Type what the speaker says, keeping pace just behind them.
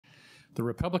The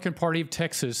Republican Party of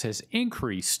Texas has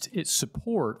increased its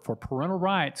support for parental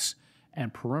rights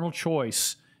and parental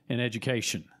choice in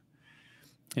education.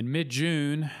 In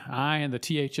mid-June, I and the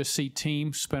THSC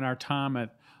team spent our time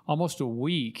at almost a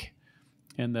week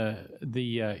in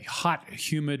the hot,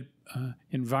 humid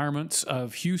environments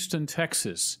of Houston,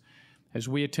 Texas, as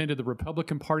we attended the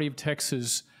Republican Party of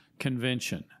Texas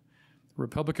convention. The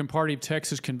Republican Party of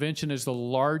Texas convention is the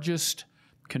largest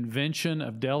convention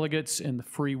of delegates in the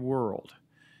free world.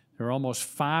 There are almost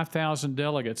 5,000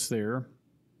 delegates there,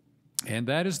 and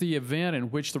that is the event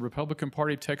in which the Republican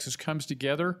Party of Texas comes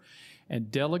together,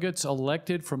 and delegates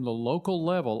elected from the local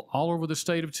level all over the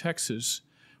state of Texas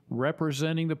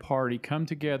representing the party come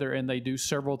together, and they do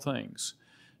several things.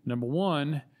 Number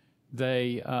one,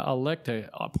 they elect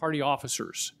party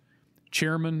officers,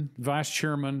 chairman, vice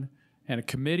chairman, and a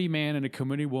committee man and a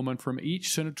committee woman from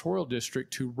each senatorial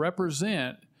district to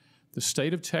represent the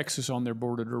state of Texas on their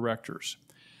board of directors.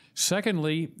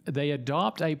 Secondly, they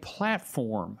adopt a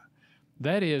platform.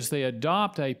 That is, they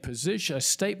adopt a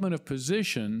statement of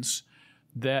positions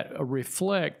that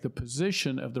reflect the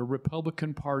position of the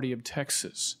Republican Party of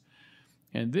Texas.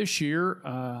 And this year,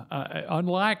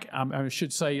 like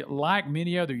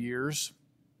many other years,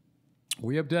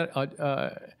 we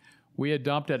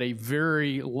adopted a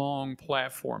very long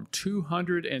platform,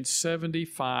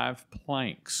 275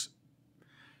 planks.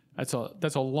 That's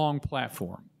a long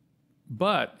platform,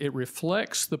 but it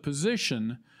reflects the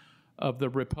position of the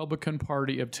Republican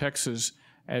Party of Texas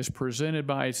as presented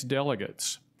by its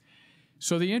delegates.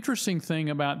 So the interesting thing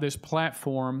about this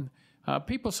platform,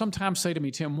 people sometimes say to me,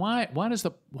 Tim, why does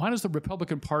the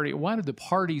Republican Party, why do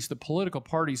the political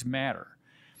parties matter?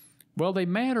 Well, they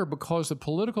matter because the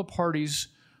political parties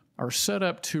are set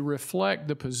up to reflect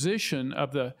the position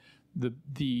of the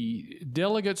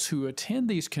delegates who attend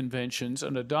these conventions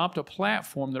and adopt a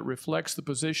platform that reflects the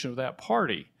position of that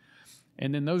party.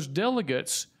 And then those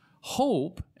delegates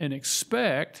hope and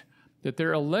expect that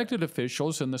their elected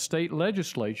officials in the state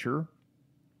legislature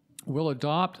will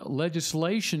adopt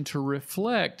legislation to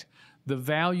reflect the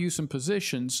values and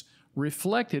positions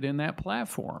reflected in that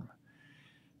platform.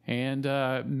 And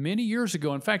many years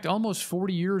ago, in fact, almost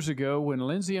 40 years ago, when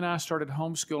Lindsay and I started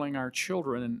homeschooling our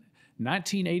children in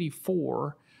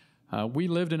 1984, we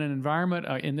lived in an environment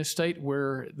in this state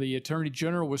where the Attorney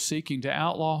General was seeking to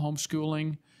outlaw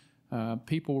homeschooling.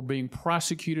 People were being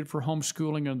prosecuted for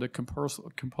homeschooling under the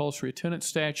compulsory attendance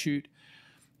statute.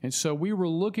 And so we were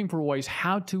looking for ways,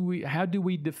 how do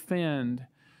we defend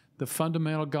the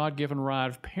fundamental God-given right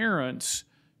of parents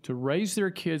to raise their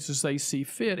kids as they see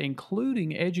fit,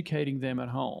 including educating them at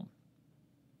home.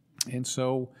 And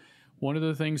so one of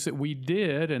the things that we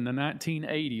did in the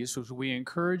 1980s was we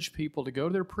encouraged people to go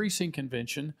to their precinct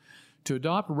convention to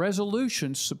adopt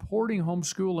resolutions supporting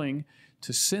homeschooling,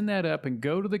 to send that up and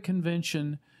go to the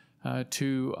convention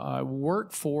to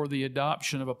work for the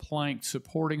adoption of a plank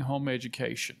supporting home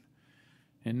education.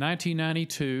 In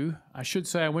 1992, I should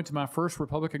say I went to my first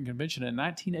Republican convention in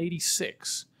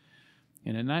 1986.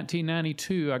 And in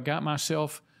 1992, I got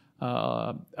myself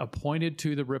appointed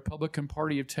to the Republican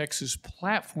Party of Texas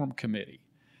Platform Committee.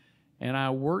 And I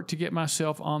worked to get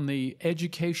myself on the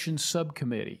Education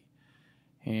Subcommittee.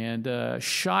 And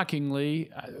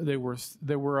shockingly, there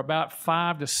were about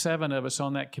 5 to 7 of us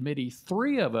on that committee.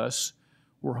 3 of us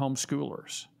were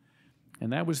homeschoolers.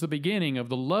 And that was the beginning of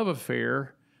the love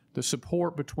affair, the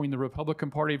support between the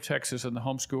Republican Party of Texas and the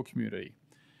homeschool community.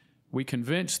 We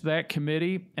convinced that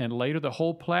committee and later the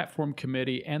whole platform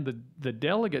committee and the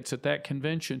delegates at that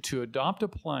convention to adopt a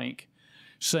plank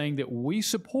saying that we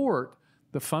support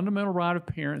the fundamental right of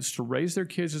parents to raise their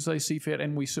kids as they see fit,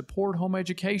 and we support home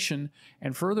education,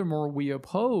 and furthermore, we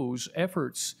oppose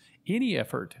any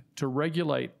effort to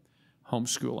regulate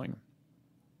homeschooling.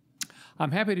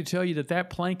 I'm happy to tell you that that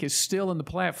plank is still in the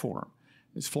platform.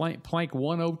 It's plank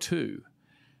 102,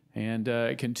 and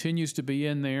it continues to be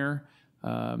in there.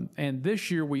 And this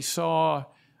year we saw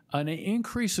an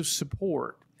increase of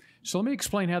support. So let me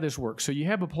explain how this works. So you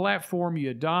have a platform, you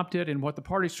adopt it, and what the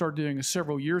party started doing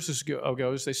several years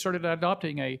ago is they started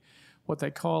adopting what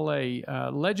they call a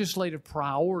legislative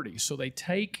priority. So they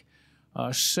take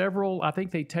I think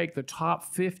they take the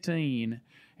top 15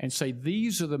 and say,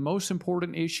 these are the most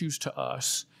important issues to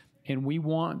us, and we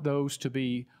want those to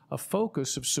be a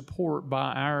focus of support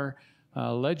by our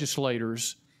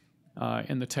legislators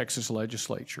in the Texas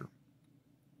legislature.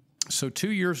 So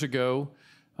 2 years ago,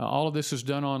 all of this is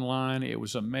done online. It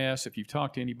was a mess. If you've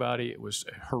talked to anybody, it was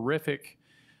horrific.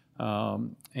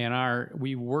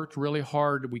 We worked really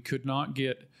hard. We could not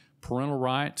get parental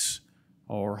rights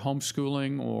or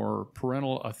homeschooling or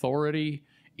parental authority,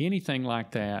 anything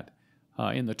like that,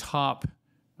 in the top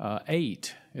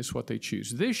 8 is what they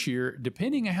choose. This year,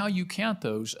 depending on how you count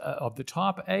those, of the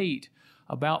top 8,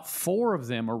 about 4 of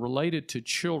them are related to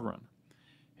children.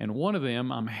 And one of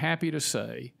them, I'm happy to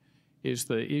say, is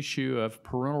the issue of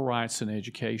parental rights in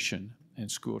education and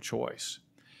school choice.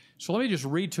 So let me just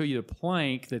read to you the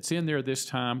plank that's in there this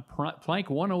time.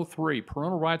 Plank 103,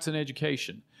 parental rights in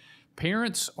education.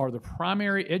 Parents are the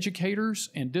primary educators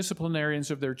and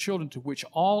disciplinarians of their children, to which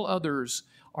all others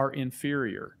are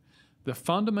inferior. The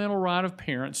fundamental right of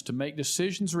parents to make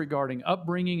decisions regarding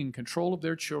upbringing and control of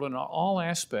their children in all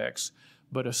aspects,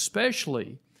 but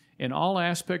especially in all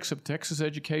aspects of Texas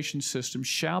education system,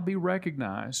 shall be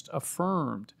recognized,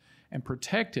 affirmed, and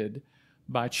protected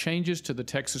by changes to the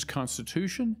Texas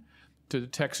Constitution, to the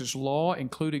Texas law,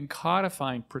 including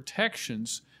codifying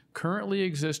protections currently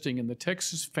existing in the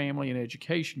Texas Family and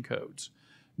Education Codes.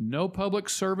 No public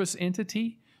service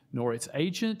entity, nor its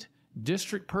agent,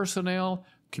 district personnel,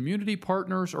 community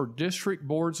partners, or district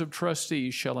boards of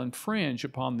trustees shall infringe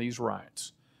upon these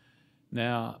rights.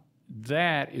 Now,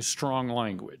 that is strong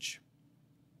language.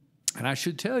 And I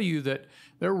should tell you that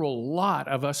there were a lot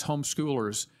of us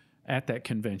homeschoolers at that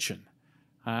convention.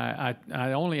 I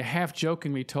only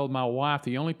half-jokingly told my wife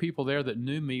the only people there that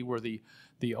knew me were the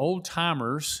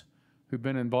old-timers who've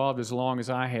been involved as long as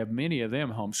I have, many of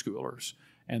them homeschoolers,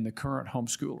 and the current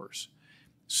homeschoolers.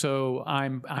 So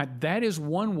that is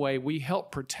one way we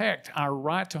help protect our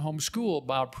right to homeschool,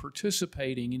 by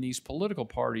participating in these political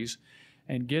parties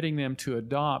and getting them to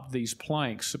adopt these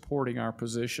planks supporting our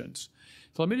positions.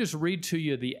 So let me just read to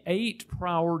you the 8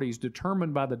 priorities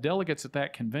determined by the delegates at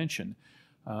that convention.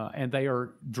 And they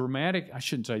are dramatic, I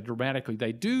shouldn't say dramatically,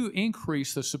 they do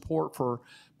increase the support for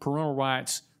parental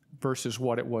rights versus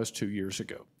what it was 2 years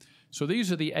ago. So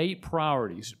these are the 8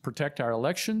 priorities: protect our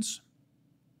elections,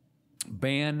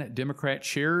 ban Democrat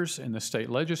chairs in the state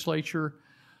legislature,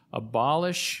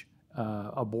 abolish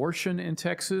abortion in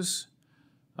Texas,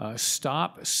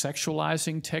 stop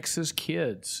sexualizing Texas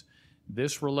kids.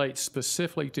 This relates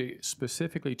specifically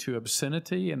to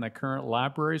obscenity in the current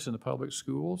libraries and the public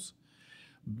schools.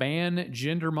 Ban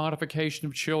gender modification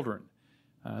of children.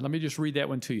 Let me just read that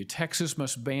one to you. Texas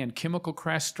must ban chemical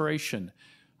castration,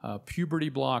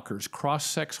 puberty blockers,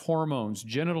 cross-sex hormones,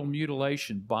 genital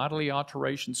mutilation, bodily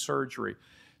alteration surgery,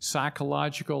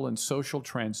 psychological and social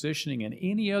transitioning, and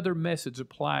any other methods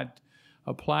applied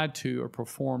to or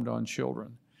performed on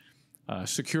children.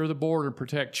 Secure the border and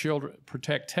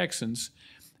protect Texans.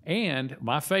 And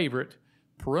my favorite,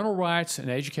 parental rights and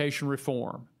education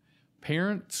reform.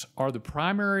 Parents are the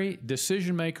primary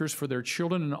decision makers for their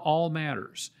children in all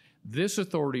matters. This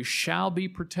authority shall be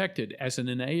protected as an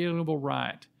inalienable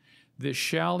right. This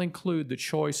shall include the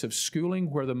choice of schooling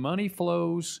where the money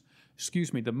follows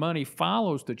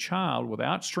the child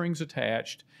without strings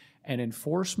attached, and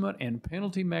enforcement and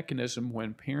penalty mechanism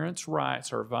when parents'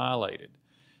 rights are violated.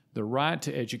 The right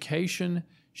to education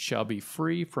shall be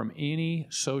free from any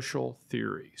social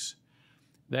theories.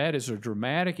 That is a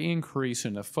dramatic increase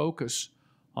in the focus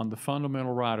on the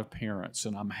fundamental right of parents,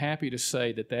 and I'm happy to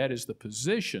say that that is the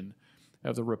position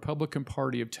of the Republican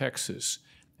Party of Texas,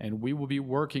 and we will be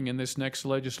working in this next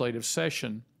legislative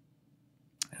session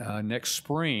next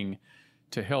spring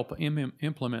to help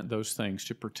implement those things,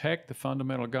 to protect the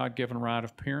fundamental God-given right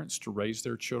of parents to raise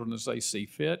their children as they see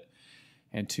fit,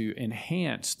 and to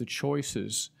enhance the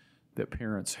choices that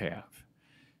parents have.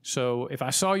 So if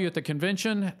I saw you at the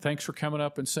convention, thanks for coming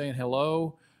up and saying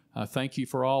hello. Thank you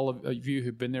for all of you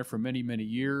who've been there for many, many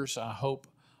years. I hope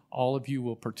all of you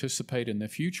will participate in the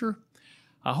future.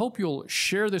 I hope you'll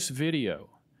share this video,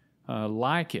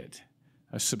 like it,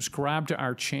 subscribe to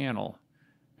our channel,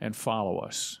 and follow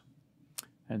us.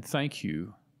 And thank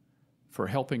you for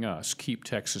helping us keep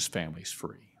Texas families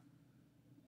free.